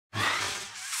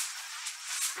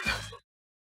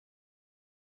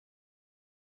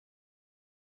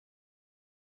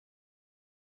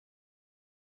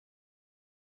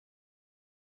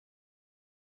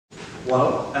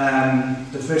Well,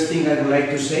 the first thing I would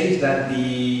like to say is that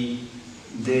the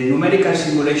numerical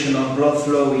simulation of blood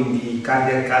flow in the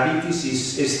cardiac cavities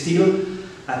is still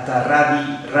at a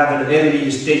rather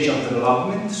early stage of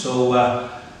development. So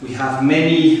we have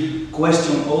many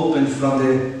questions open from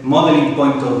the modeling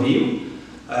point of view.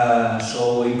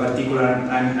 So in particular,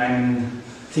 I'm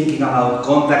thinking about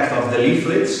contact of the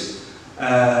leaflets.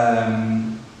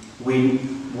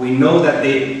 We know that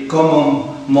the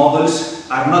common models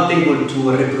are not able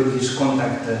to reproduce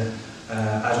contact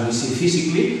as we see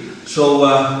physically. So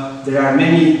there are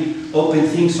many open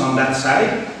things on that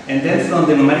side. And then from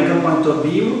the numerical point of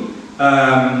view,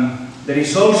 there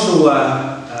is also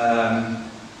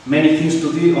many things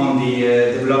to do on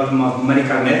the development of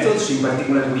numerical methods, in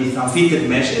particular with unfitted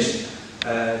meshes.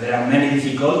 There are many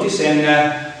difficulties, and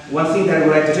one thing that I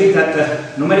would like to say is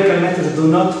that numerical methods do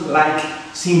not like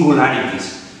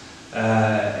singularities.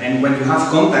 And when you have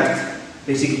contact,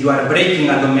 basically you are breaking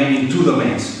a domain in two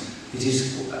domains. This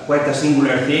is quite a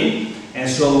singular thing, and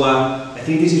so I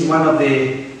think this is one of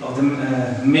the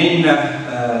main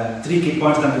tricky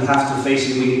points that we have to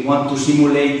face if we want to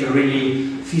simulate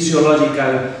really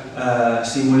physiological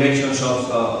simulations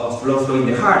of blood flow in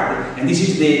the heart. And this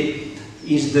is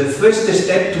the first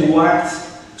step towards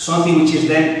something which is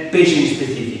then patient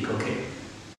specific. Okay.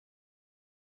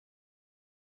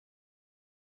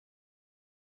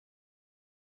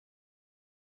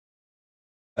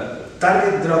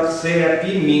 Target drug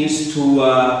therapy means to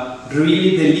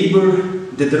really deliver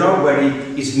the drug where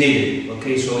it is needed.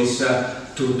 Okay, so it's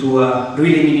to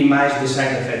really minimize the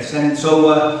side effects. And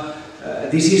so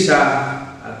this is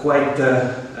a quite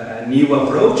new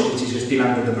approach, which is still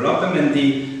under development. And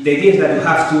the idea is that you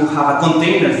have to have a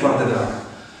container for the drug.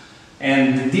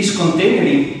 And this container,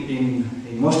 in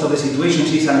most of the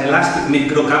situations, is an elastic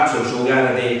microcapsule. So we are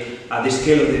at the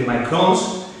scale of the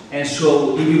microns. And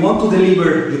so if you want to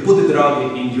deliver, you put the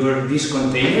drug in this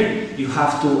container, you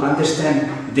have to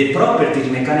understand the properties,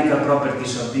 mechanical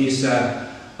properties of this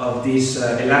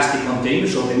elastic container,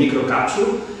 so the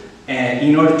microcapsule,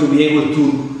 in order to be able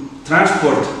to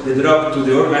transport the drug to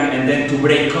the organ and then to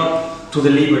break up to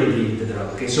deliver the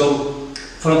drug. Okay, so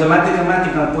from the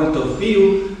mathematical point of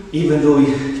view, even though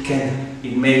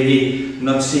it may be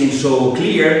not seem so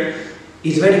clear,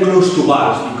 it's very close to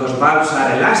valves, because valves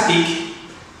are elastic.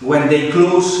 When they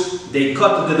close, they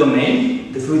cut the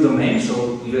domain, the fluid domain,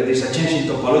 so there's a change in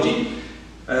topology.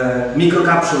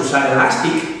 Microcapsules are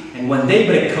elastic, and when they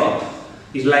break up,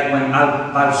 it's like when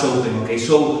valves open. Okay,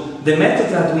 so the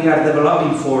method that we are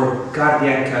developing for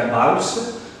cardiac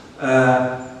valves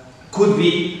could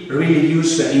be really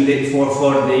used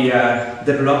for the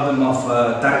development of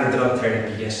target drug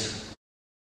therapy. Yes.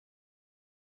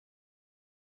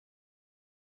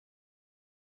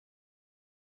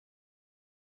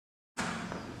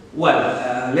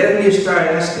 Well, let me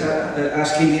start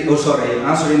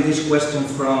answering this question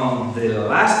from the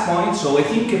last point. So I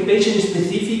think patient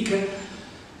specific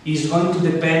is going to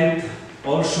depend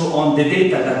also on the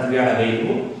data that we are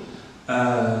available,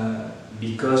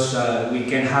 because we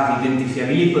can have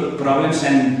identifiability problems,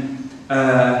 and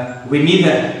we need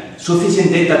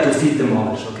sufficient data to fit the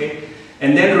models. Okay,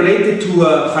 and then related to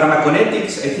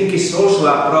pharmacokinetics, I think it's also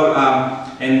a problem,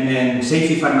 and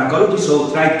safety pharmacology. So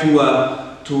try to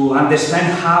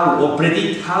understand how or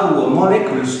predict how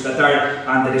molecules that are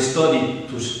under study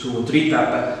to treat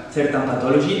a certain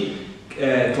pathology,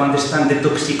 to understand the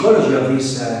toxicology of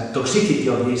this toxicity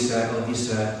of these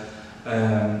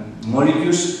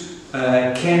molecules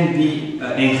can be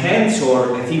enhanced,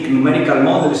 or I think numerical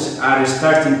models are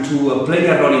starting to play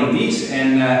a role in this.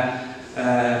 And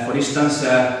for instance,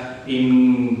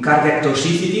 in cardiac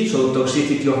toxicity, so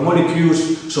toxicity of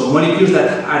molecules, so molecules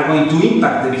that are going to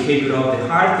impact the behavior of the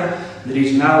heart, there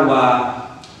is now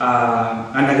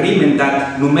an agreement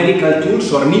that numerical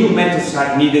tools or new methods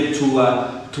are needed to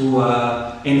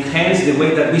enhance the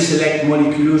way that we select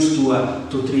molecules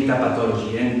to treat a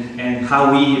pathology, and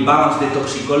how we balance the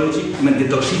toxicology, the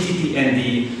toxicity and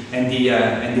the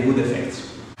good effects.